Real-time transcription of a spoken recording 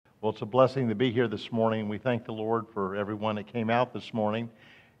Well, it's a blessing to be here this morning. We thank the Lord for everyone that came out this morning.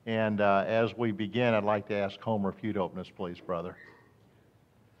 And as we begin, I'd like to ask Homer if you'd open us, please, brother.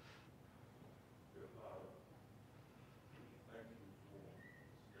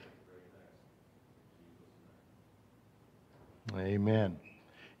 Amen.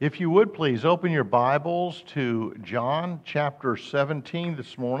 If you would, please open your Bibles to John chapter 17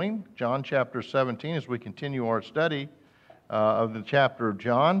 this morning. John chapter 17 as we continue our study of the chapter of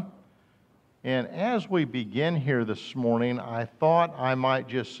John. And as we begin here this morning, I thought I might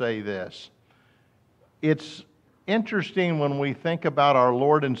just say this. It's interesting when we think about our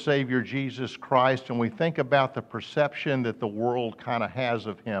Lord and Savior Jesus Christ and we think about the perception that the world kind of has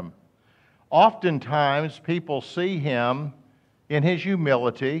of Him. Oftentimes, people see Him in His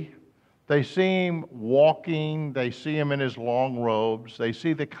humility. They see Him walking. They see Him in His long robes. They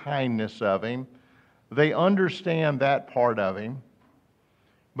see the kindness of Him. They understand that part of Him,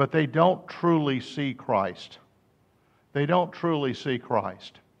 but they don't truly see Christ. They don't truly see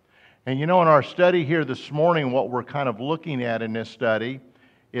Christ. And you know, in our study here this morning, what we're kind of looking at in this study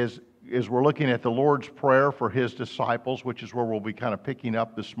is we're looking at the Lord's Prayer for His disciples, which is where we'll be kind of picking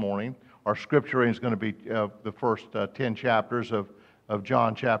up this morning. Our scripture reading is going to be the first 10 chapters of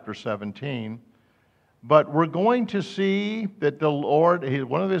John chapter 17. But we're going to see that the Lord,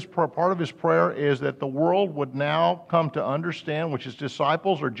 part of His prayer is that the world would now come to understand, which His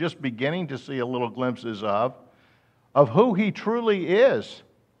disciples are just beginning to see a little glimpses of who He truly is.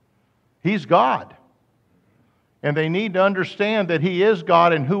 He's God. And they need to understand that He is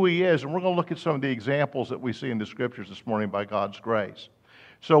God and who He is. And we're going to look at some of the examples that we see in the Scriptures this morning by God's grace.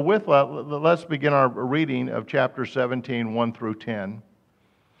 So let's begin our reading of chapter 17, 1 through 10.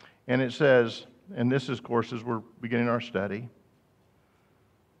 And it says, and this is, of course, as we're beginning our study,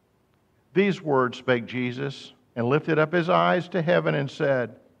 these words spake Jesus, and lifted up His eyes to heaven, and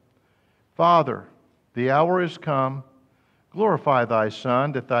said, Father, the hour is come. Glorify Thy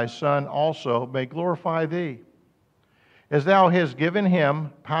Son, that Thy Son also may glorify Thee. As Thou hast given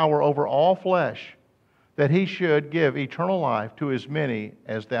Him power over all flesh, that He should give eternal life to as many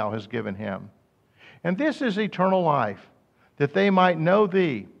as Thou hast given Him. And this is eternal life, that they might know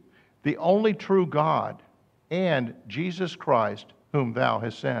Thee, the only true God, and Jesus Christ, whom Thou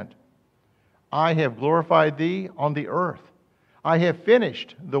hast sent. I have glorified Thee on the earth. I have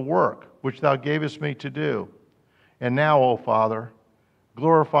finished the work which Thou gavest me to do. And now, O Father,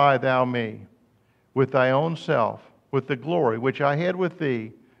 glorify Thou me with Thy own self, with the glory which I had with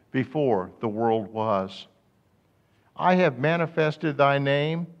Thee before the world was. I have manifested Thy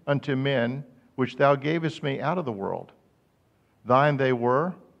name unto men, which Thou gavest me out of the world. Thine they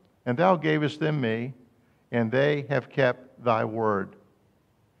were, and Thou gavest them me, and they have kept Thy word.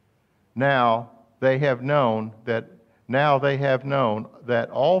 Now they have known that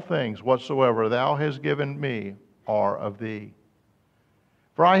all things whatsoever Thou hast given me are of Thee.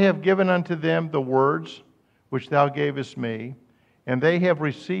 For I have given unto them the words which Thou gavest me, and they have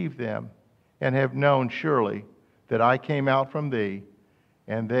received them, and have known surely that I came out from Thee,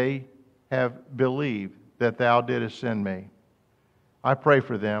 and they have believed that Thou didst send me. I pray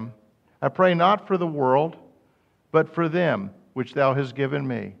for them. I pray not for the world, but for them which Thou hast given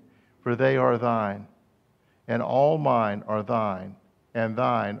me, for they are Thine, and all mine are Thine, and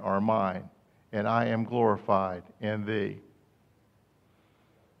Thine are mine, and I am glorified in Thee.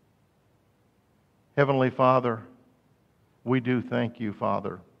 Heavenly Father, we do thank You,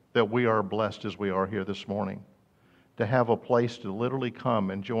 Father, that we are blessed as we are here this morning, to have a place to literally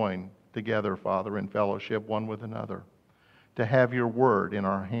come and join together, Father, in fellowship one with another, to have Your word in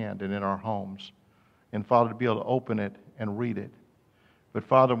our hand and in our homes, and Father, to be able to open it and read it. But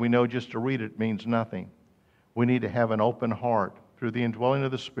Father, we know just to read it means nothing. We need to have an open heart through the indwelling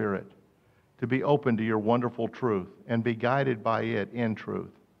of the Spirit, to be open to Your wonderful truth and be guided by it in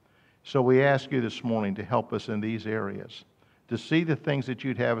truth. So we ask You this morning to help us in these areas, to see the things that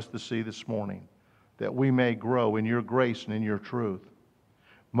You'd have us to see this morning, that we may grow in Your grace and in Your truth.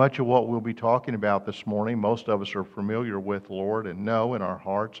 Much of what we'll be talking about this morning, most of us are familiar with, Lord, and know in our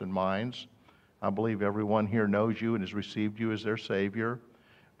hearts and minds. I believe everyone here knows You and has received You as their Savior.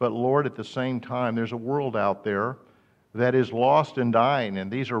 But Lord, at the same time, there's a world out there that is lost and dying,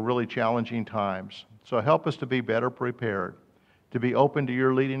 and these are really challenging times. So help us to be better prepared, to be open to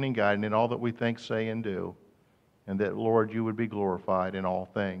Your leading and guiding in all that we think, say, and do, and that, Lord, You would be glorified in all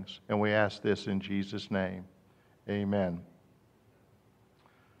things. And we ask this in Jesus' name. Amen.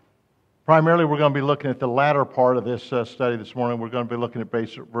 Primarily, we're going to be looking at the latter part of this study this morning. We're going to be looking at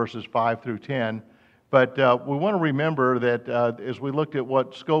verses 5 through 10. But we want to remember that as we looked at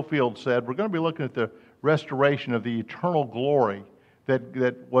what Schofield said, we're going to be looking at the restoration of the eternal glory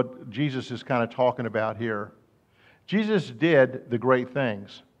that what Jesus is kind of talking about here. Jesus did the great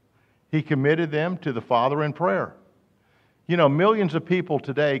things. He committed them to the Father in prayer. You know, millions of people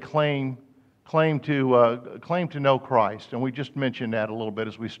today claim to know Christ, and we just mentioned that a little bit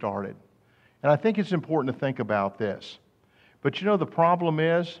as we started. And I think it's important to think about this. But you know, the problem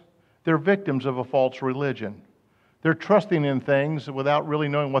is they're victims of a false religion. They're trusting in things without really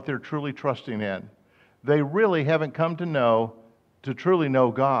knowing what they're truly trusting in. They really haven't come to truly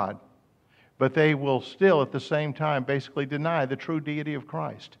know God. But they will still, at the same time, basically deny the true deity of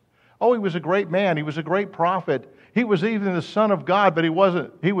Christ. Oh, he was a great man. He was a great prophet. He was even the Son of God, but he was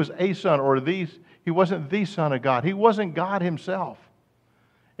a son, he wasn't the Son of God. He wasn't God himself.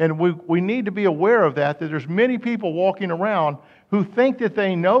 And we need to be aware of that there's many people walking around who think that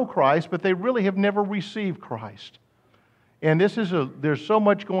they know Christ, but they really have never received Christ. And there's so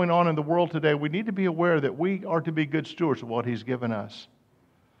much going on in the world today. We need to be aware that we are to be good stewards of what He's given us.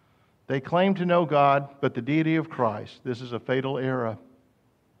 They claim to know God, but the deity of Christ. This is a fatal error.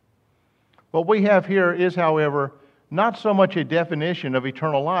 What we have here is, however, not so much a definition of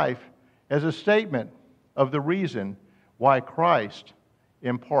eternal life as a statement of the reason why Christ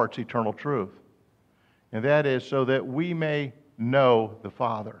imparts eternal truth. And that is so that we may know the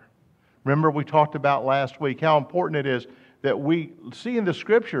Father. Remember, we talked about last week how important it is that we see in the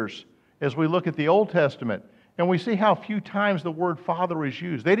Scriptures as we look at the Old Testament, and we see how few times the word Father is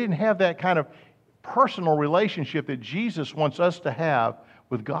used. They didn't have that kind of personal relationship that Jesus wants us to have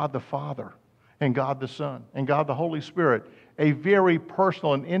with God the Father and God the Son and God the Holy Spirit. A very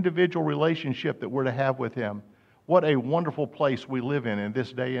personal and individual relationship that we're to have with Him. What a wonderful place we live in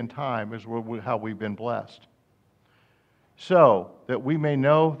this day and time is how we've been blessed. So that we may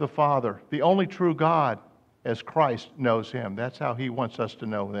know the Father, the only true God, as Christ knows Him. That's how He wants us to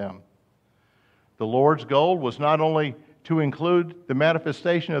know them. The Lord's goal was not only to include the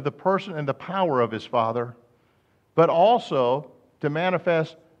manifestation of the person and the power of His Father, but also to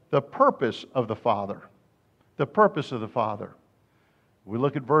manifest the purpose of the Father. The purpose of the Father. We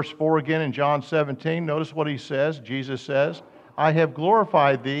look at verse 4 again in John 17. Notice what He says. Jesus says, I have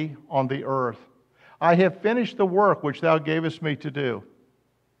glorified Thee on the earth. I have finished the work which Thou gavest me to do.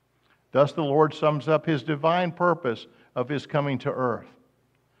 Thus the Lord sums up His divine purpose of His coming to earth.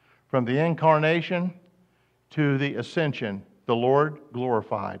 From the incarnation to the ascension, the Lord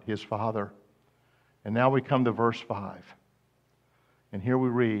glorified His Father. And now we come to verse 5. And here we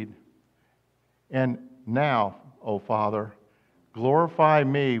read, And now, O Father, glorify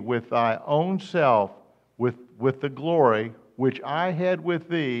me with Thy own self, with the glory which I had with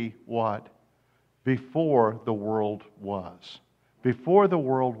Thee, what? Before the world was. Before the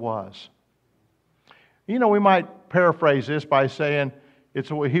world was. You know, we might paraphrase this by saying,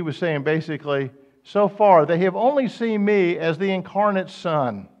 it's what He was saying basically, so far they have only seen me as the incarnate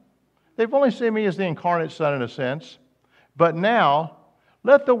Son. They've only seen me as the incarnate Son in a sense. But now,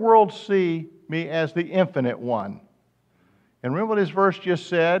 let the world see me as the infinite one. And remember what his verse just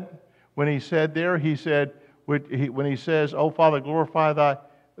said? When he said there, he said, when he says, O Father, glorify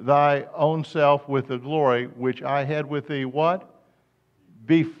Thy own self with the glory which I had with Thee, what?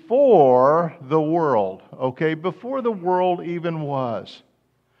 Before the world. Okay, before the world even was.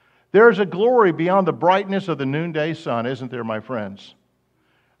 There's a glory beyond the brightness of the noonday sun, isn't there, my friends?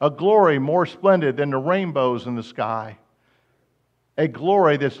 A glory more splendid than the rainbows in the sky. A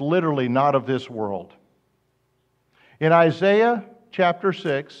glory that's literally not of this world. In Isaiah chapter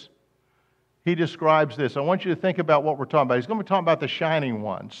 6, he describes this. I want you to think about what we're talking about. He's going to be talking about the shining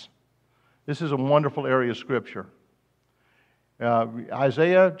ones. This is a wonderful area of Scripture.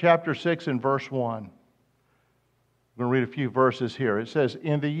 Isaiah chapter 6 and verse 1. I'm going to read a few verses here. It says,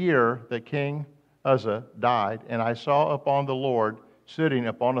 In the year that King Uzziah died, and I saw upon the Lord sitting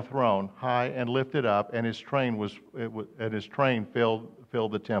upon a throne, high and lifted up, and His train filled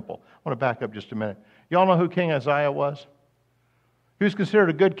the temple. I want to back up just a minute. Y'all know who King Uzziah was? He was considered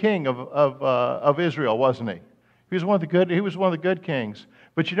a good king of Israel, wasn't he? He was one of the good kings.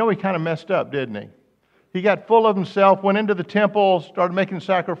 But you know, he kind of messed up, didn't he? He got full of himself, went into the temple, started making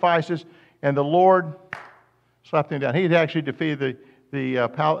sacrifices, and the Lord slapped him down. He had actually defeated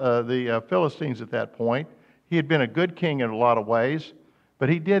the Philistines at that point. He had been a good king in a lot of ways, but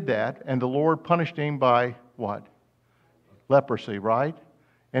he did that, and the Lord punished him by what? Leprosy, right?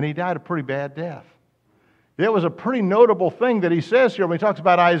 And he died a pretty bad death. It was a pretty notable thing that he says here when he talks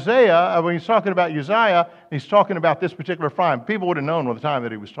about Isaiah, when he's talking about Uzziah, he's talking about this particular time. People would have known at the time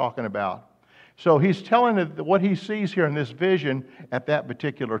that he was talking about. So he's telling what he sees here in this vision at that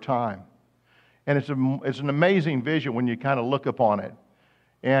particular time. And it's an amazing vision when you kind of look upon it.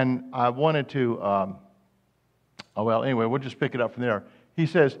 And I wanted to Oh, well, anyway, we'll just pick it up from there. He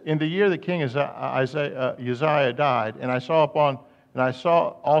says, in the year that King Uzziah died, and I saw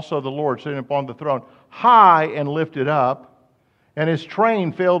also the Lord sitting upon the throne, high and lifted up, and his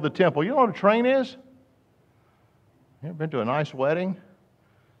train filled the temple. You know what a train is? You ever been to a nice wedding?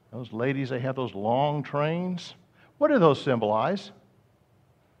 Those ladies, they have those long trains. What do those symbolize?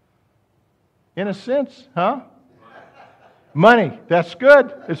 In a sense, huh? Money. That's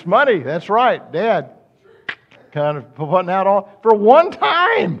good. It's money. That's right. Dad kind of putting out all for one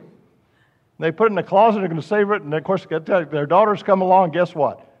time. They put it in the closet. They're going to save it, and of course, their daughters come along. Guess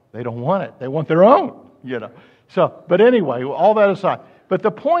what? They don't want it. They want their own. So, but anyway, all that aside. But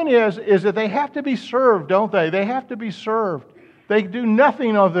the point is that they have to be served, don't they? They have to be served. They do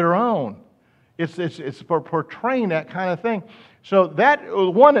nothing of their own. It's portraying that kind of thing. So that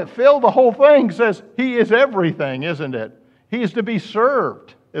one that filled the whole thing says he is everything, isn't it? He is to be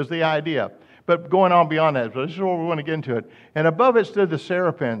served, is the idea. But going on beyond that, so this is where we want to get into it. And above it stood the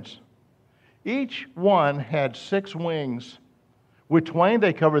seraphims. Each one had 6 wings. With twain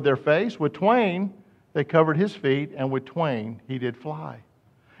they covered their face. With twain they covered his feet. And with twain he did fly.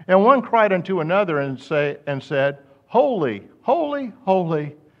 And one cried unto another and said, Holy, holy,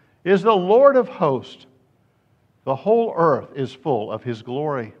 holy is the Lord of hosts. The whole earth is full of his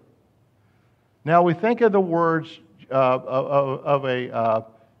glory. Now we think of the words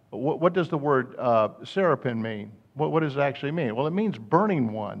what does the word seraphim mean? What does it actually mean? Well, it means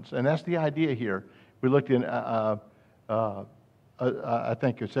burning ones, and that's the idea here. We looked in, I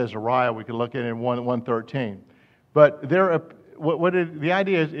think it says Uriah. We could look at it in 1:13. But the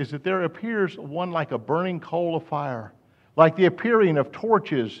idea is that there appears one like a burning coal of fire, like the appearing of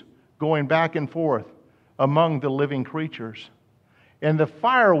torches going back and forth among the living creatures. And the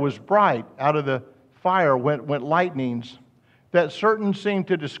fire was bright. Out of the fire went lightnings that certain seem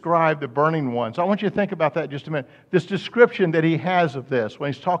to describe the burning ones. I want you to think about that just a minute. This description that he has of this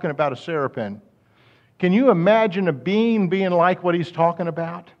when he's talking about a seraphim. Can you imagine a being like what he's talking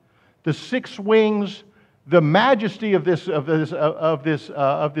about? The 6 wings, the majesty of this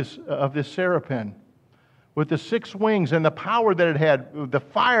seraphim, with the 6 wings and the power that it had, the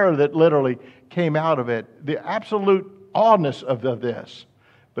fire that literally came out of it, the absolute awness of this.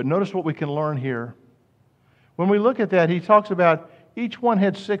 But notice what we can learn here. When we look at that, he talks about each one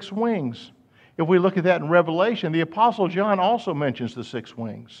had 6 wings. If we look at that in Revelation, the Apostle John also mentions the 6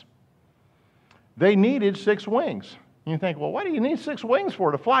 wings. They needed 6 wings. You think, well, what do you need 6 wings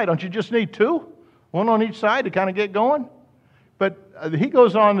for to fly? Don't you just need 2? One on each side to kind of get going? But he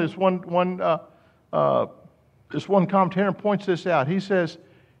goes on, this one commentator and points this out. He says,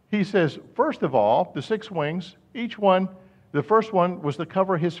 first of all, the 6 wings, each one, the first one was to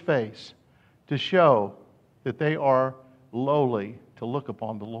cover his face, to show that they are lowly to look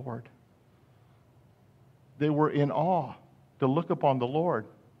upon the Lord. They were in awe to look upon the Lord.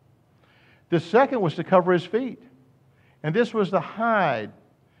 The second was to cover his feet. And this was to hide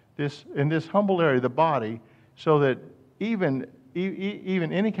in this humble area, the body, so that even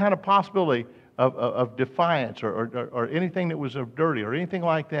any kind of possibility of defiance or anything that was of dirty or anything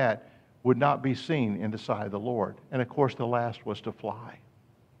like that would not be seen in the sight of the Lord. And of course, the last was to fly.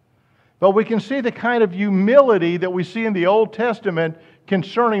 But we can see the kind of humility that we see in the Old Testament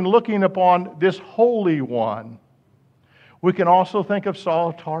concerning looking upon this Holy One. We can also think of Saul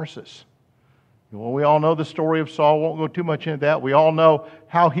of Tarsus. Well, we all know the story of Saul. Won't go too much into that. We all know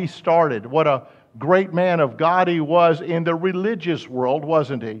how he started. What a great man of God he was in the religious world,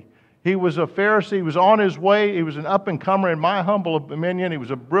 wasn't he? He was a Pharisee. He was on his way. He was an up-and-comer in my humble opinion. He was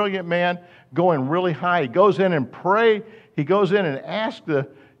a brilliant man going really high. He goes in and pray. He goes in and asks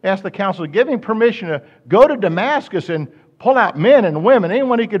the council to give him permission to go to Damascus and pull out men and women,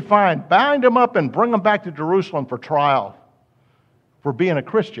 anyone he could find, bind them up and bring them back to Jerusalem for trial for being a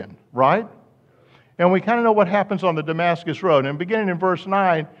Christian, right? And we kind of know what happens on the Damascus road. And beginning in verse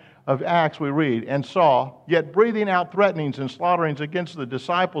 9 of Acts, we read, And Saul, yet breathing out threatenings and slaughterings against the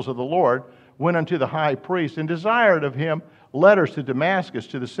disciples of the Lord, went unto the high priest and desired of him letters to Damascus,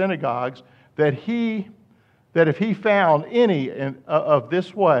 to the synagogues, that if he found any of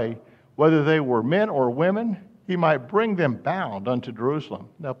this way, whether they were men or women, he might bring them bound unto Jerusalem.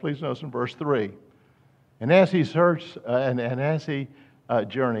 Now please notice in verse 3. And as he searched as he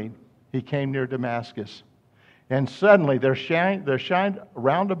journeyed, he came near Damascus. And suddenly there shined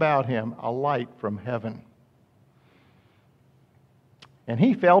round about him a light from heaven. And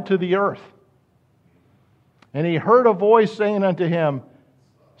he fell to the earth. And he heard a voice saying unto him,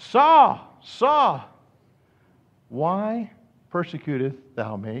 Saul, Saul, why persecutest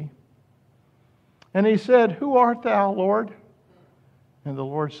thou me? And he said, Who art thou, Lord? And the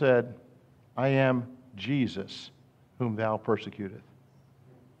Lord said, I am Jesus, whom thou persecutest.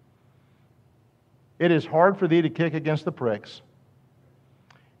 It is hard for thee to kick against the pricks.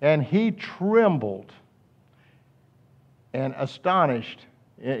 And he trembled and astonished.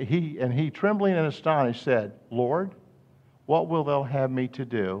 He trembling and astonished said, Lord, what wilt thou have me to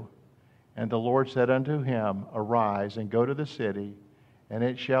do? And the Lord said unto him, Arise and go to the city, and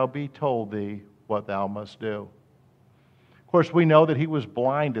it shall be told thee what thou must do. Of course, we know that he was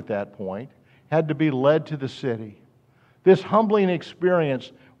blind at that point, had to be led to the city. This humbling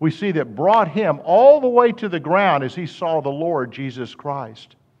experience, we see, that brought him all the way to the ground as he saw the Lord Jesus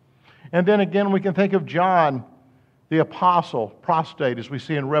Christ. And then again, we can think of John, the apostle, prostrate, as we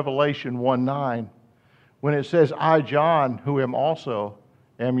see in Revelation 1:9, when it says, I, John, who am also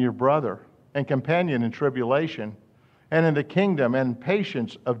am your brother and companion in tribulation and in the kingdom and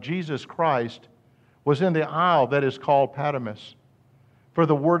patience of Jesus Christ, was in the isle that is called Patmos, for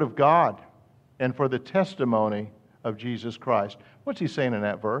the word of God and for the testimony of Jesus Christ. What's he saying in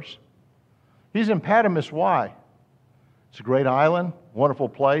that verse? He's in Patmos. Why? It's a great island, wonderful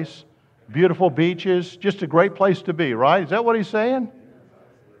place, beautiful beaches, just a great place to be, right? Is that what he's saying?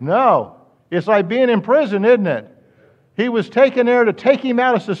 No. It's like being in prison, isn't it? He was taken there to take him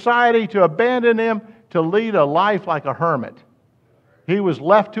out of society, to abandon him, to lead a life like a hermit. He was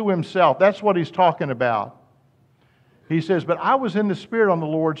left to himself. That's what he's talking about. He says, but I was in the Spirit on the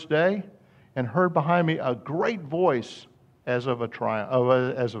Lord's day and heard behind me a great voice as of a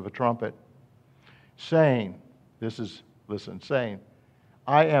trumpet, saying, saying,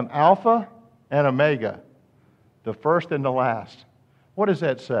 I am Alpha and Omega, the first and the last. What does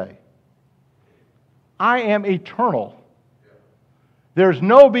that say? I am eternal. There's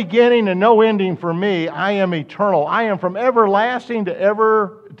no beginning and no ending for me. I am eternal. I am from everlasting to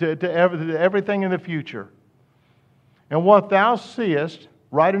everything in the future. And what thou seest,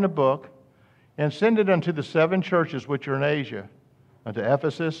 write in a book, and send it unto the 7 churches which are in Asia, unto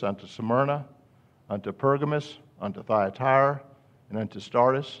Ephesus, unto Smyrna, unto Pergamos, unto Thyatira, and unto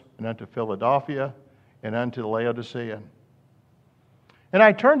Sardis, and unto Philadelphia, and unto Laodicea. And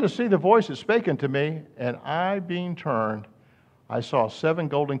I turned to see the voice that spake unto me, and I being turned, I saw 7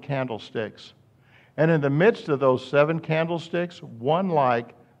 golden candlesticks. And in the midst of those 7 candlesticks, one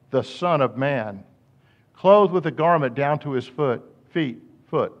like the Son of Man, clothed with a garment down to his foot,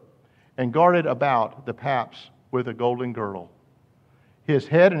 and guarded about the paps with a golden girdle. His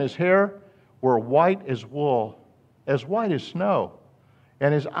head and his hair were white as wool, as white as snow,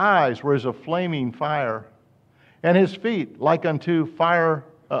 and his eyes were as a flaming fire, and his feet like unto fire,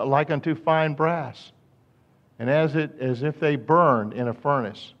 like unto fine brass, and as if they burned in a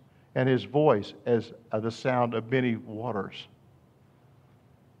furnace, and his voice as the sound of many waters.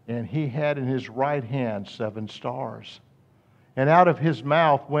 And he had in his right hand 7 stars. And out of his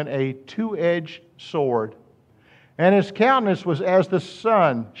mouth went a 2-edged sword, and his countenance was as the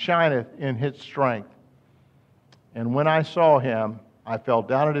sun shineth in his strength. And when I saw him, I fell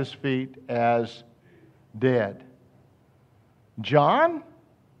down at his feet as dead. John?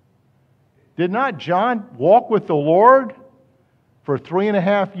 Did not John walk with the Lord for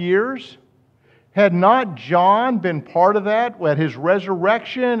 3.5 years? Had not John been part of that at his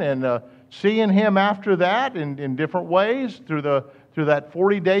resurrection and seeing him after that in different ways through that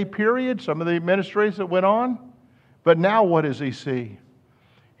 40-day period, some of the ministries that went on? But now what does he see?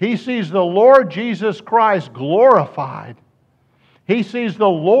 He sees the Lord Jesus Christ glorified. He sees the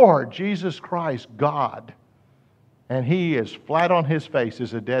Lord Jesus Christ, God. And he is flat on his face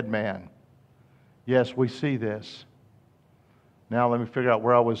as a dead man. Yes, we see this. Now let me figure out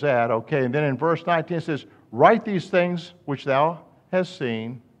where I was at. Okay, and then in verse 19 it says, write these things which thou hast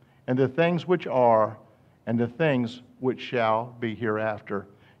seen, and the things which are, and the things which shall be hereafter.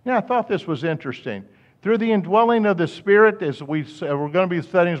 I thought this was interesting. Through the indwelling of the Spirit, as we're going to be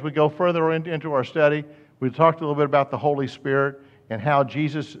studying as we go further into our study, we talked a little bit about the Holy Spirit and how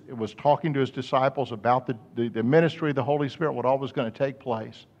Jesus was talking to his disciples about the ministry of the Holy Spirit, what all was going to take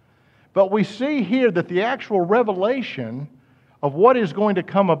place. But we see here that the actual revelation of what is going to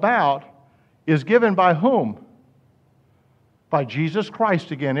come about is given by whom? By Jesus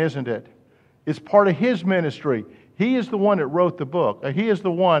Christ again, isn't it? It's part of his ministry. He is the one that wrote the book. He is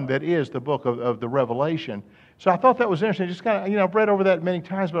the one that is the book of the Revelation. So I thought that was interesting. Just kind of, I've read over that many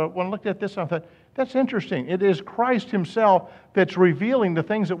times, but when I looked at this, I thought, that's interesting. It is Christ himself that's revealing the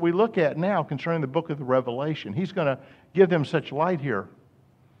things that we look at now concerning the book of the Revelation. He's going to give them such light here.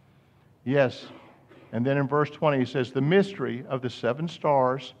 Yes. And then in verse 20 he says, the mystery of the 7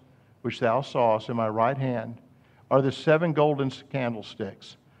 stars which thou sawest in my right hand are the 7 golden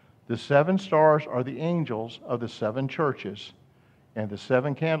candlesticks. The 7 stars are the angels of the 7 churches, and the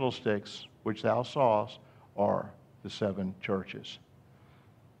 7 candlesticks which thou sawest are the 7 churches.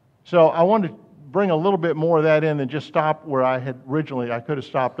 So I want to bring a little bit more of that in than just stop where I had originally. I could have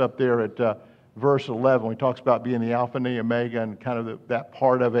stopped up there at verse 11. He talks about being the Alpha and the Omega and kind of that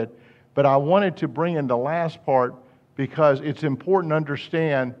part of it. But I wanted to bring in the last part because it's important to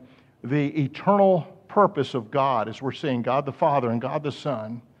understand the eternal purpose of God as we're seeing God the Father and God the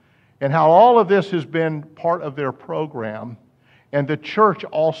Son, and how all of this has been part of their program, and the church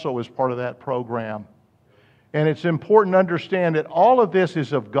also is part of that program. And it's important to understand that all of this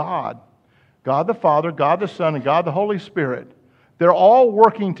is of God. God the Father, God the Son, and God the Holy Spirit. They're all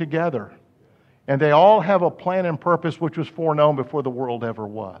working together. And they all have a plan and purpose which was foreknown before the world ever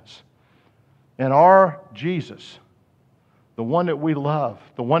was. And our Jesus, the one that we love,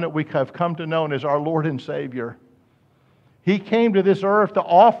 the one that we have come to know as our Lord and Savior, He came to this earth to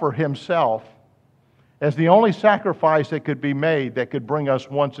offer Himself as the only sacrifice that could be made that could bring us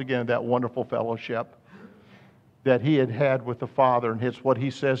once again that wonderful fellowship that He had had with the Father. And it's what He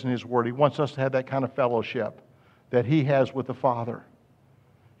says in His Word. He wants us to have that kind of fellowship that He has with the Father.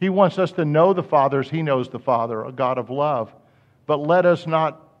 He wants us to know the Father as He knows the Father, a God of love. But let us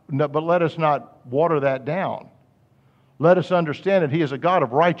not water that down. Let us understand that He is a God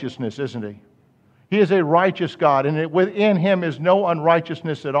of righteousness, isn't He? He is a righteous God, and within Him is no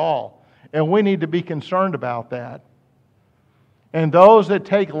unrighteousness at all. And we need to be concerned about that. And those that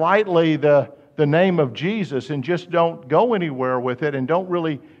take lightly the name of Jesus and just don't go anywhere with it and don't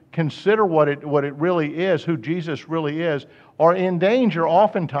really consider what it really is, who Jesus really is, are in danger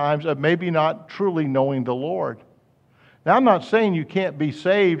oftentimes of maybe not truly knowing the Lord. Now, I'm not saying you can't be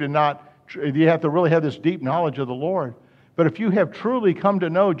saved and you have to really have this deep knowledge of the Lord. But if you have truly come to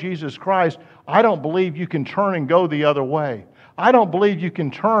know Jesus Christ, I don't believe you can turn and go the other way. I don't believe you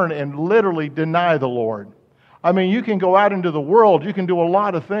can turn and literally deny the Lord. I mean, you can go out into the world, you can do a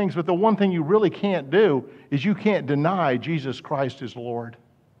lot of things, but the one thing you really can't do is you can't deny Jesus Christ as Lord.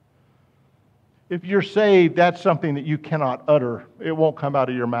 If you're saved, that's something that you cannot utter. It won't come out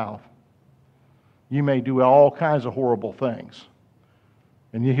of your mouth. You may do all kinds of horrible things,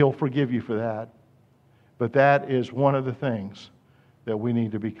 and He'll forgive you for that. But that is one of the things that we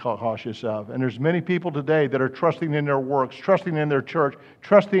need to be cautious of. And there's many people today that are trusting in their works, trusting in their church,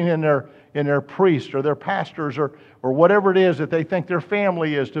 trusting in their priest or their pastors or whatever it is that they think their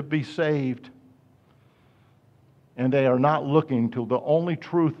family is to be saved. And they are not looking to the only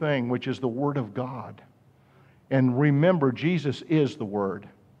true thing, which is the Word of God. And remember, Jesus is the Word.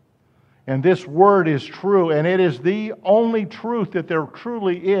 And this Word is true, and it is the only truth that there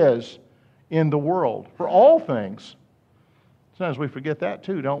truly is in the world for all things. Sometimes we forget that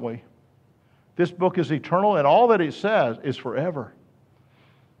too, don't we? This book is eternal, and all that it says is forever.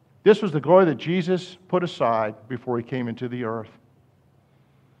 This was the glory that Jesus put aside before He came into the earth.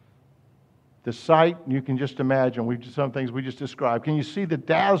 The sight, you can just imagine, some things we just described. Can you see the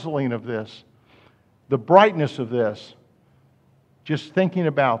dazzling of this? The brightness of this? Just thinking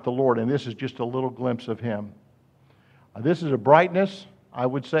about the Lord, and this is just a little glimpse of Him. This is a brightness, I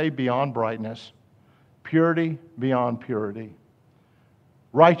would say, beyond brightness. Purity beyond purity.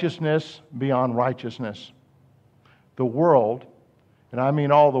 Righteousness beyond righteousness. The world, and I mean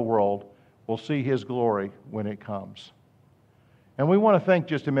all the world, will see His glory when it comes. And we want to think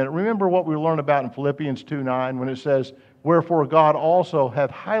just a minute. Remember what we learned about in Philippians 2:9 when it says, "Wherefore God also hath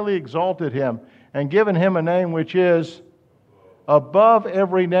highly exalted Him and given Him a name which is above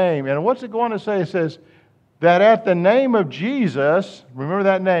every name." And what's it going to say? It says, that at the name of Jesus, remember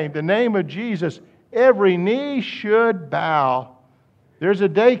that name, the name of Jesus, every knee should bow. There's a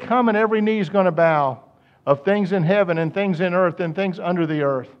day coming, every knee is going to bow, of things in heaven and things in earth and things under the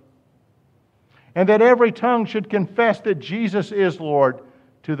earth. And that every tongue should confess that Jesus is Lord,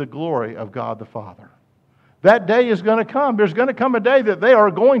 to the glory of God the Father. That day is going to come. There's going to come a day that they are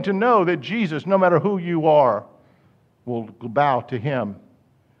going to know that Jesus, no matter who you are, will bow to Him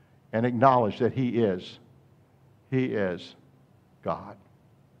and acknowledge that He is God.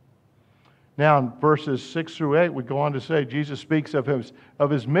 Now in verses 6 through 8, we go on to say Jesus speaks of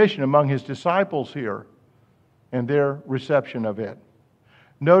his mission among His disciples here and their reception of it.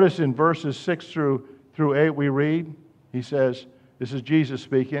 Notice in verses 6 through 8 we read, He says, this is Jesus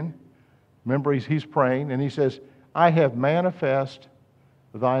speaking. Remember, he's praying, and He says, "I have manifest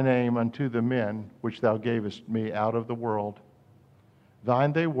Thy name unto the men which Thou gavest me out of the world.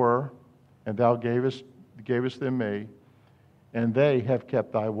 Thine they were, and Thou gavest them me, and they have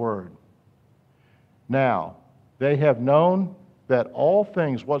kept Thy word. Now they have known that all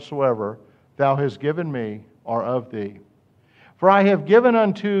things whatsoever Thou hast given me are of Thee. For I have given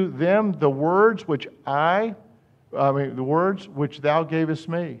unto them the words which Thou gavest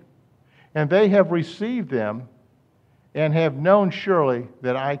me, and they have received them, and have known surely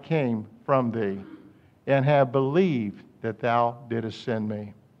that I came from thee, and have believed that thou didst send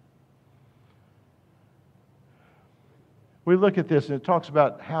me. We look at this and it talks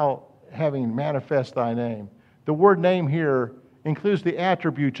about how having manifest thy name. The word name here includes the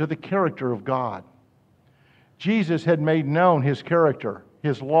attributes of the character of God. Jesus had made known his character,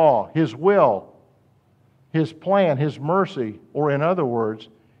 his law, his will, his plan, his mercy, or in other words,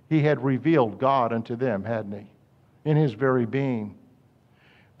 he had revealed God unto them, hadn't he? In his very being.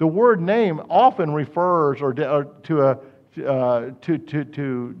 The word name often refers to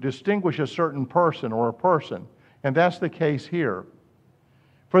distinguish a certain person or a person, and that's the case here.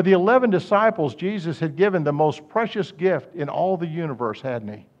 For the 11 disciples, Jesus had given the most precious gift in all the universe,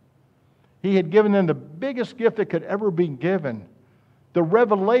 hadn't he? He had given them the biggest gift that could ever be given, the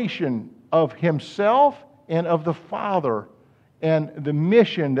revelation of himself and of the Father and the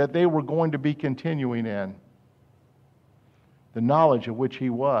mission that they were going to be continuing in. The knowledge of which he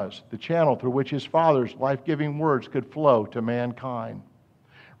was, the channel through which his Father's life-giving words could flow to mankind.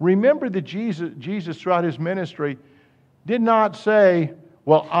 Remember that Jesus throughout his ministry did not say,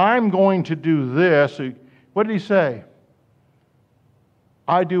 well, I'm going to do this. What did he say?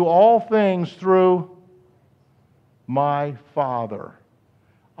 I do all things through my Father.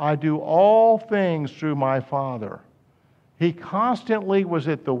 I do all things through my Father. He constantly was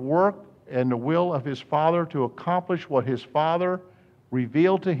at the work and the will of his Father to accomplish what his Father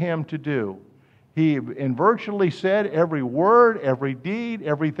revealed to him to do. He virtually said, every word, every deed,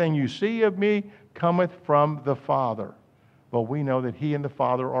 everything you see of me cometh from the Father. Well, we know that he and the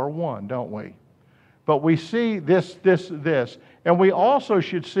Father are one, don't we? But we see this. And we also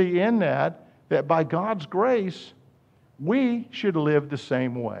should see in that by God's grace, we should live the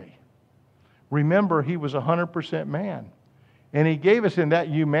same way. Remember, he was 100% man. And he gave us in that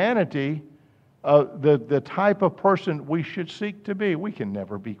humanity the type of person we should seek to be. We can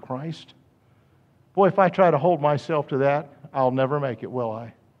never be Christ. Boy, if I try to hold myself to that, I'll never make it, will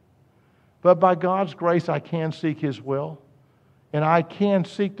I? But by God's grace, I can seek his will. And I can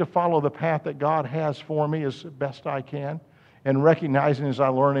seek to follow the path that God has for me as best I can. And recognizing, as I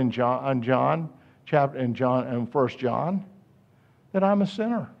learn in 1 John, that I'm a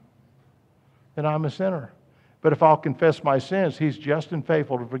sinner. But if I'll confess my sins, he's just and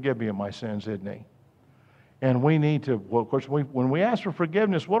faithful to forgive me of my sins, isn't he? And we need to, well, of course, when we ask for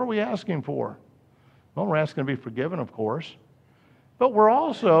forgiveness, what are we asking for? Well, we're asking to be forgiven, of course. But we're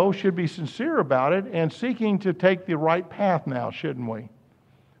also should be sincere about it and seeking to take the right path now, shouldn't we?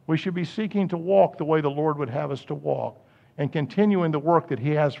 We should be seeking to walk the way the Lord would have us to walk and continuing the work that he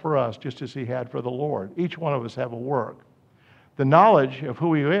has for us, just as he had for the Lord. Each one of us have a work. The knowledge of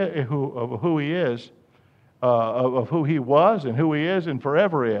who he is, of who he was and who he is and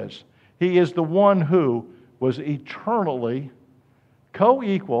forever is. He is the one who was eternally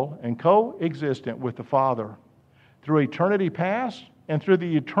co-equal and co-existent with the Father through eternity past and through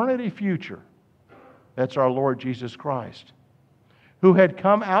the eternity future. That's our Lord Jesus Christ, who had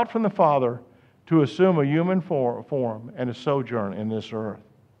come out from the Father to assume a human form and a sojourn in this earth.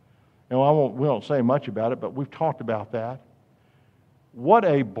 And we won't say much about it, but we've talked about that. What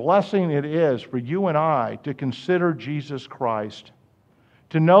a blessing it is for you and I to consider Jesus Christ,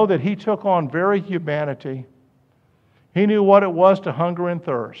 to know that he took on very humanity. He knew what it was to hunger and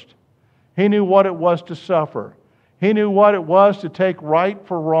thirst. He knew what it was to suffer. He knew what it was to take right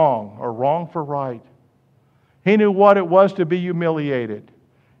for wrong or wrong for right. He knew what it was to be humiliated.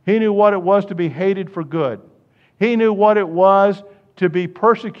 He knew what it was to be hated for good. He knew what it was to be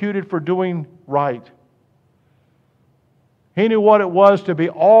persecuted for doing right. He knew what it was to be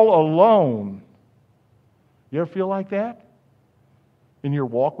all alone. You ever feel like that in your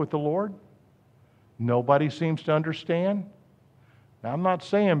walk with the Lord? Nobody seems to understand. Now, I'm not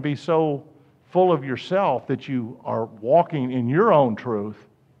saying be so full of yourself that you are walking in your own truth.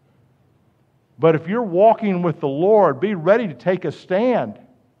 But if you're walking with the Lord, be ready to take a stand.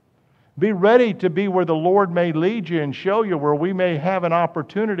 Be ready to be where the Lord may lead you and show you where we may have an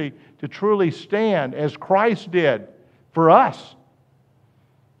opportunity to truly stand as Christ did for us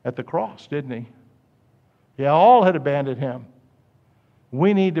at the cross, didn't he? Yeah, all had abandoned him.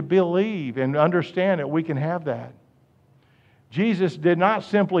 We need to believe and understand that we can have that. Jesus did not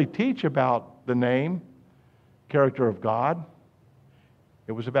simply teach about the name, character of God.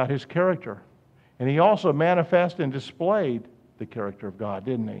 It was about his character. And he also manifested and displayed the character of God,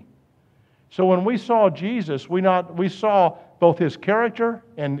 didn't he? So when we saw Jesus, we saw both his character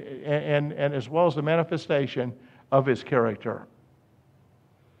and as well as the manifestation of his character.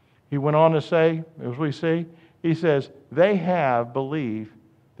 He went on to say, as we see, he says, they have believed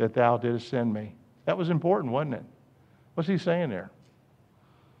that thou didst send me. That was important, wasn't it? What's he saying there?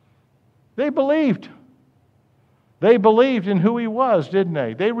 They believed. They believed in who he was, didn't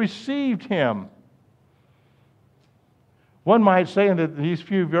they? They received him. One might say in these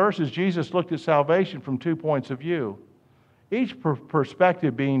few verses, Jesus looked at salvation from 2 points of view. Each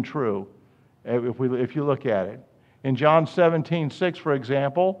perspective being true, if you look at it. In John 17:6, for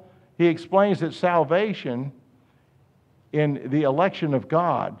example, he explains that salvation in the election of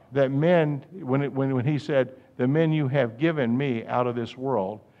God, that men, when he said, the men you have given me out of this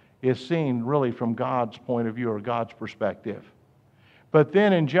world, is seen really from God's point of view or God's perspective. But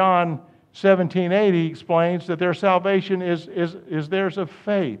then in John 17:8, he explains that their salvation is theirs of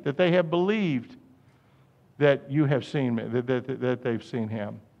faith, that they have believed that you have seen me, that they've seen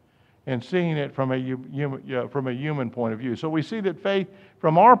him, and seeing it from a human point of view. So we see that faith,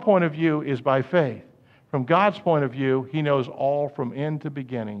 from our point of view, is by faith. From God's point of view, he knows all from end to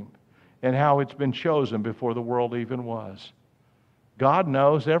beginning and how it's been chosen before the world even was. God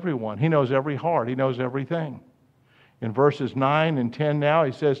knows everyone. He knows every heart. He knows everything. In verses 9 and 10 now,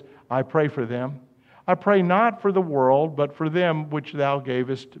 he says, I pray for them. I pray not for the world, but for them which thou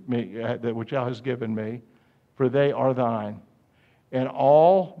gavest me, which thou hast given me, for they are thine. And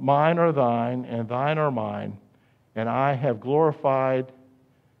all mine are thine, and thine are mine, and I have glorified,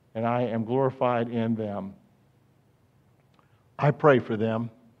 and I am glorified in them. I pray for them,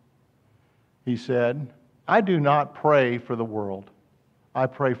 he said. I do not pray for the world. I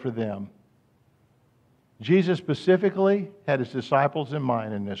pray for them. Jesus specifically had his disciples in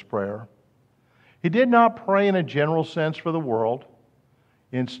mind in this prayer. He did not pray in a general sense for the world.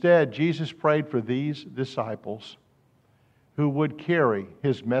 Instead, Jesus prayed for these disciples who would carry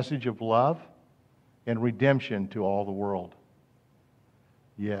his message of love and redemption to all the world.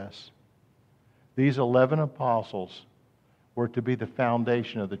 Yes, these 11 apostles were to be the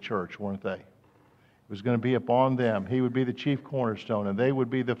foundation of the church, weren't they? It was going to be upon them. He would be the chief cornerstone, and they would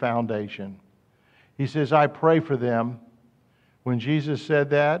be the foundation. He says, I pray for them. When Jesus said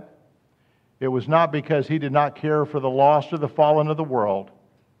that, it was not because he did not care for the lost or the fallen of the world.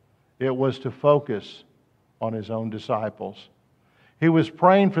 It was to focus on his own disciples. He was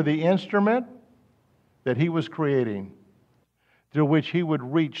praying for the instrument that he was creating, through which he would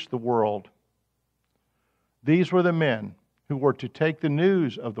reach the world. These were the men who were to take the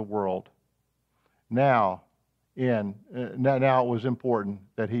news of the world. Now it was important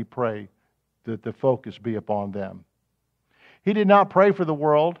that he pray that the focus be upon them. He did not pray for the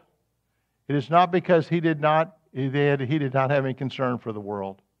world. It is not because he did not have any concern for the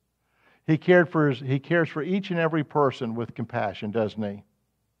world. He cares for each and every person with compassion, doesn't he?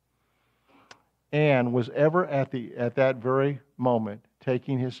 And was ever at that very moment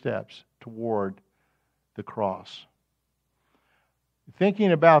taking his steps toward the cross.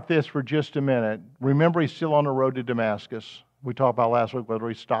 Thinking about this for just a minute, remember he's still on the road to Damascus. We talked about last week whether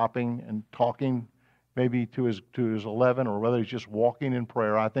he's stopping and talking maybe to his 11 or whether he's just walking in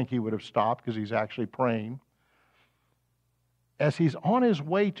prayer. I think he would have stopped because he's actually praying. As he's on his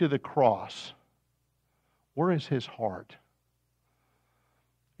way to the cross, where is his heart?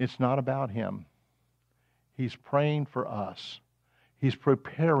 It's not about him. He's praying for us. He's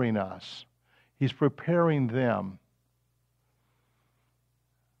preparing us. He's preparing them.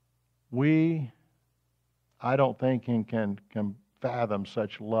 I don't think can fathom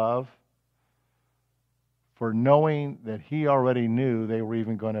such love, for knowing that he already knew they were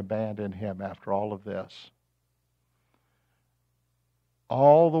even going to abandon him after all of this.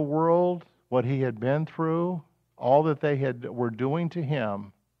 All the world, what he had been through, all that they were doing to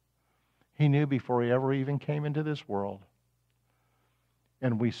him, he knew before he ever even came into this world.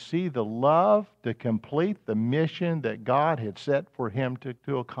 And we see the love to complete the mission that God had set for him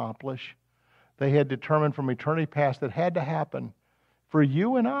to accomplish. They had determined from eternity past that had to happen for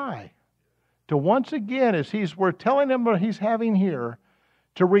you and I. To once again, as we're telling him what he's having here,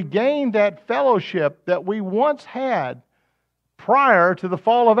 to regain that fellowship that we once had prior to the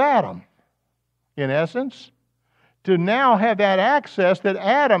fall of Adam. In essence, to now have that access that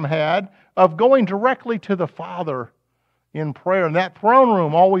Adam had of going directly to the Father in prayer, and that throne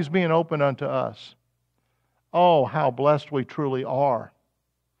room always being open unto us. Oh, how blessed we truly are.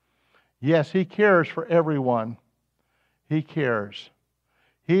 Yes, he cares for everyone. He cares.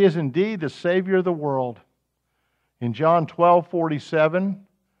 He is indeed the Savior of the world. In John 12:47,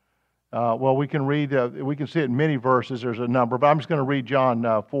 we can see it in many verses. There's a number, but I'm just going to read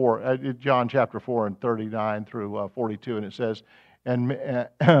John chapter 4 and 39 through 42, and it says, and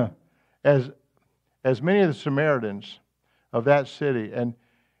as many of the Samaritans of that city, and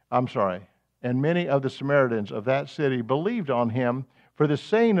many of the Samaritans of that city believed on him for the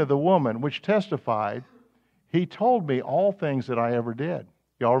saying of the woman, which testified, He told me all things that I ever did.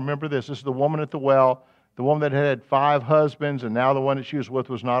 Y'all remember this. This is the woman at the well, the woman that had 5 husbands, and now the one that she was with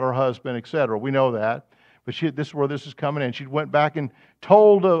was not her husband, etc. We know that. But this is where this is coming in. She went back and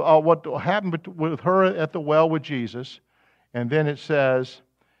told what happened with her at the well with Jesus. And then it says,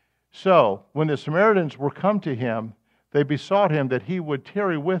 so when the Samaritans were come to him, they besought him that he would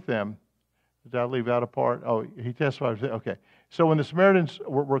tarry with them. Did I leave out a part? Oh, he testified. Okay. So when the Samaritans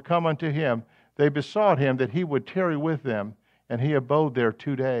were come unto him, they besought him that he would tarry with them, and he abode there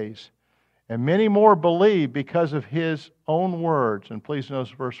 2 days. And many more believed because of his own words. And please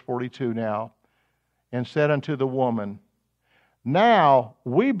notice verse 42 now. And said unto the woman, now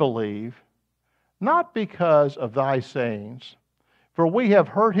we believe, not because of thy sayings, for we have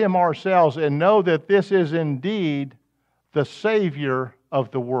heard him ourselves, and know that this is indeed the Savior of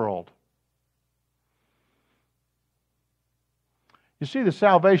the world. You see, the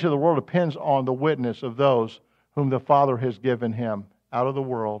salvation of the world depends on the witness of those whom the Father has given him out of the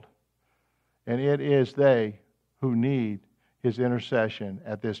world. And it is they who need his intercession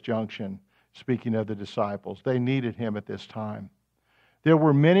at this junction. Speaking of the disciples, they needed him at this time. There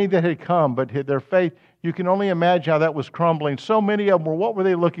were many that had come, but their faith, you can only imagine how that was crumbling. So many of them were, what were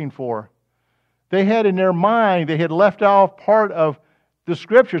they looking for? They had in their mind, they had left off part of the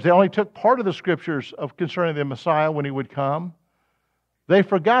Scriptures. They only took part of the Scriptures concerning the Messiah when he would come. They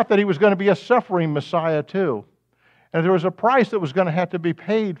forgot that he was going to be a suffering Messiah too. And there was a price that was going to have to be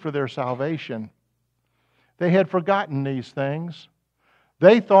paid for their salvation. They had forgotten these things.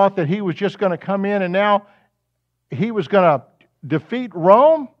 They thought that he was just going to come in and now he was going to defeat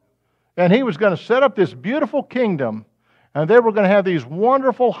Rome and he was going to set up this beautiful kingdom and they were going to have these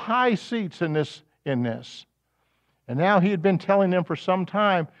wonderful high seats in this. And now he had been telling them for some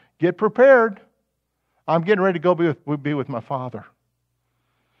time, get prepared. I'm getting ready to go be with my Father.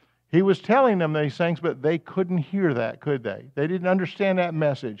 He was telling them these things, but they couldn't hear that, could they? They didn't understand that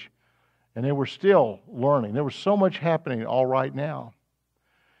message. And they were still learning. There was so much happening all right now.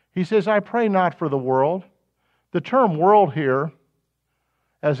 He says, I pray not for the world. The term world here,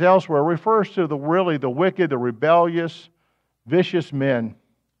 as elsewhere, refers to the wicked, the rebellious, vicious men.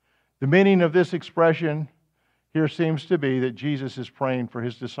 The meaning of this expression here seems to be that Jesus is praying for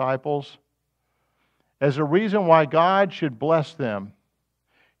his disciples as a reason why God should bless them.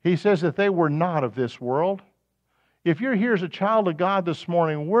 He says that they were not of this world. If you're here as a child of God this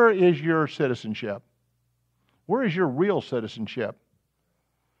morning, where is your citizenship? Where is your real citizenship?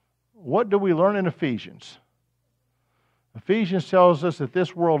 What do we learn in Ephesians? Ephesians tells us that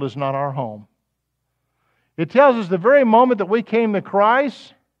this world is not our home. It tells us the very moment that we came to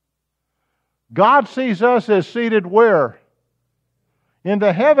Christ, God sees us as seated where? In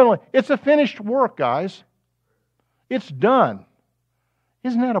the heavenly. It's a finished work, guys. It's done.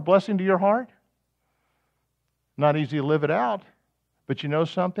 Isn't that a blessing to your heart? Not easy to live it out. But you know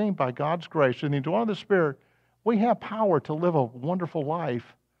something? By God's grace and the indwelling of the Spirit, we have power to live a wonderful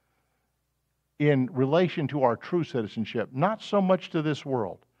life in relation to our true citizenship, not so much to this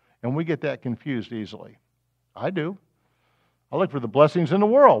world. And we get that confused easily. I do. I look for the blessings in the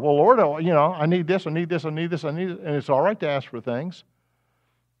world. Well, Lord, I need this, I need this, I need this, I need it. And it's all right to ask for things.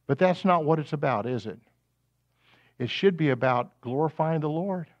 But that's not what it's about, is it? It should be about glorifying the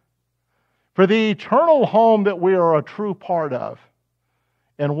Lord. For the eternal home that we are a true part of,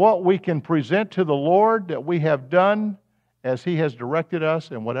 and what we can present to the Lord that we have done as He has directed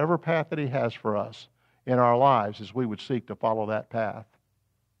us in whatever path that He has for us in our lives as we would seek to follow that path.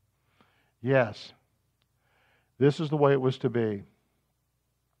 Yes, this is the way it was to be.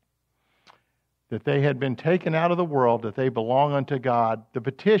 That they had been taken out of the world, that they belong unto God. The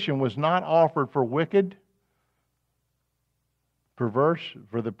petition was not offered for wicked, perverse,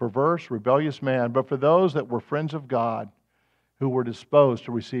 rebellious man, but for those that were friends of God who were disposed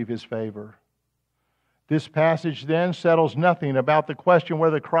to receive His favor. This passage then settles nothing about the question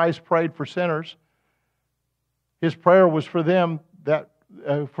whether Christ prayed for sinners. His prayer was for them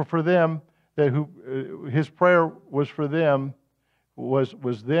his prayer was for them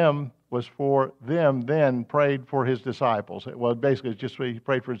was for them then prayed for His disciples. Well, basically, it's just He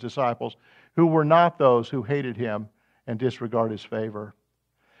prayed for His disciples who were not those who hated Him and disregarded His favor.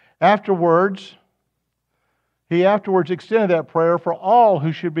 He afterwards extended that prayer for all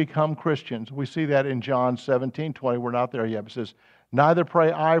who should become Christians. We see that in John 17:20. We're not there yet. It says, neither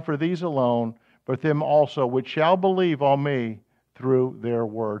pray I for these alone, but them also which shall believe on me through their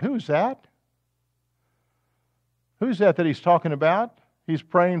word. Who's that? Who's that He's talking about? He's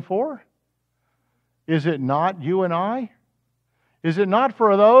praying for? Is it not you and I? Is it not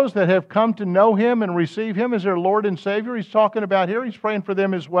for those that have come to know Him and receive Him as their Lord and Savior? He's talking about here. He's praying for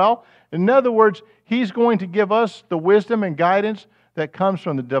them as well. In other words, He's going to give us the wisdom and guidance that comes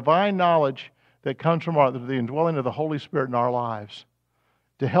from the divine knowledge that comes from the indwelling of the Holy Spirit in our lives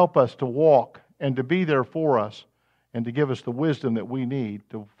to help us to walk and to be there for us and to give us the wisdom that we need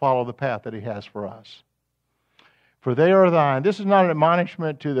to follow the path that He has for us. For they are thine. This is not an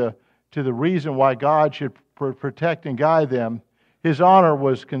admonishment to the reason why God should protect and guide them. His honor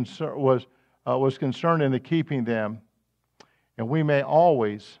was concerned in the keeping them, and we may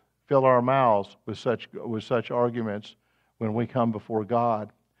always fill our mouths with such arguments when we come before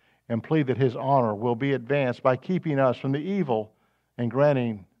God, and plead that His honor will be advanced by keeping us from the evil and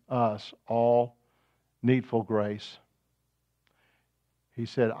granting us all needful grace. He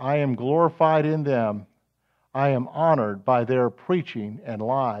said, I am glorified in them. I am honored by their preaching and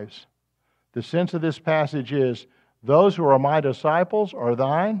lives. The sense of this passage is, those who are my disciples are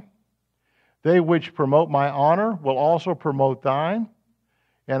thine. They which promote my honor will also promote thine.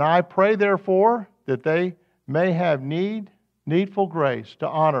 And I pray, therefore, that they may have needful grace to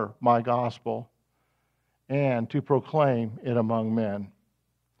honor my gospel and to proclaim it among men.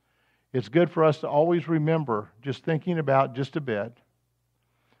 It's good for us to always remember, just thinking about just a bit,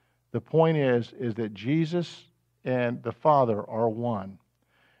 the point is that Jesus and the Father are one.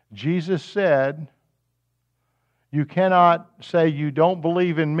 Jesus said, you cannot say you don't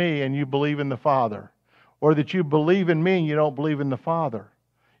believe in me and you believe in the Father, or that you believe in me and you don't believe in the Father.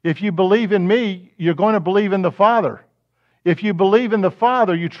 If you believe in me, you're going to believe in the Father. If you believe in the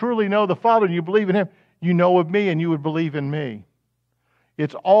Father, you truly know the Father and you believe in Him, you know of me and you would believe in me.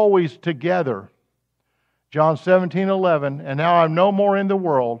 It's always together. John 17:11, and now I'm no more in the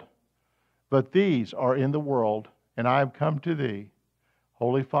world, but these are in the world, and I have come to thee.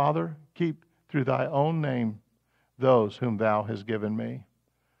 Holy Father, keep through thy own name those whom thou hast given me,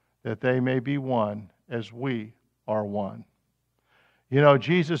 that they may be one as we are one. You know,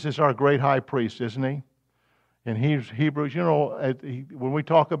 Jesus is our great high priest, isn't He? In Hebrews, you know, when we were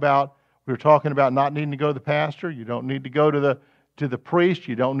talking about not needing to go to the pastor, you don't need to go to the priest,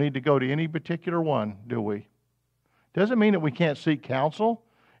 you don't need to go to any particular one, do we? Doesn't mean that we can't seek counsel.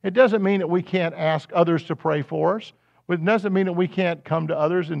 It doesn't mean that we can't ask others to pray for us. It doesn't mean that we can't come to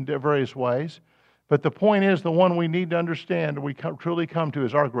others in various ways. But the point is, the one we need to understand, we truly come to,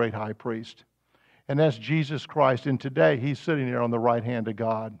 is our great high priest. And that's Jesus Christ. And today, He's sitting there on the right hand of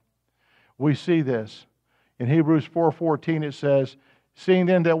God. We see this. In Hebrews 4:14 it says, seeing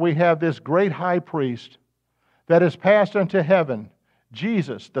then that we have this great high priest that is passed unto heaven,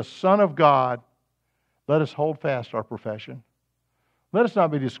 Jesus, the Son of God, let us hold fast our profession. Let us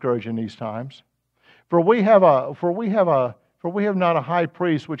not be discouraged in these times. For we have not a high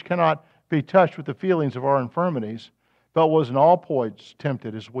priest which cannot be touched with the feelings of our infirmities, but was in all points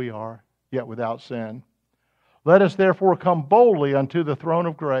tempted as we are, yet without sin. Let us therefore come boldly unto the throne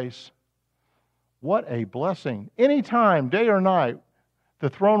of grace. What a blessing. Any time, day or night, the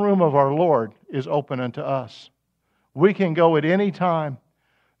throne room of our Lord is open unto us. We can go at any time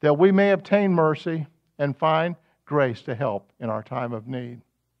that we may obtain mercy and find grace to help in our time of need.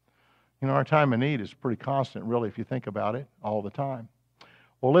 You know, our time of need is pretty constant, really, if you think about it, all the time.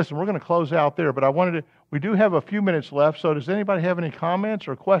 Well, listen, we're going to close out there, but we do have a few minutes left, so does anybody have any comments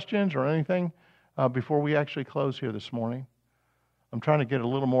or questions or anything before we actually close here this morning? I'm trying to get a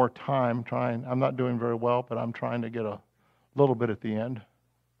little more time. I'm not doing very well, but I'm trying to get a little bit at the end.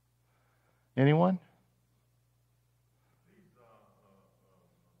 Anyone?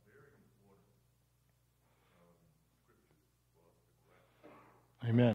 Amen.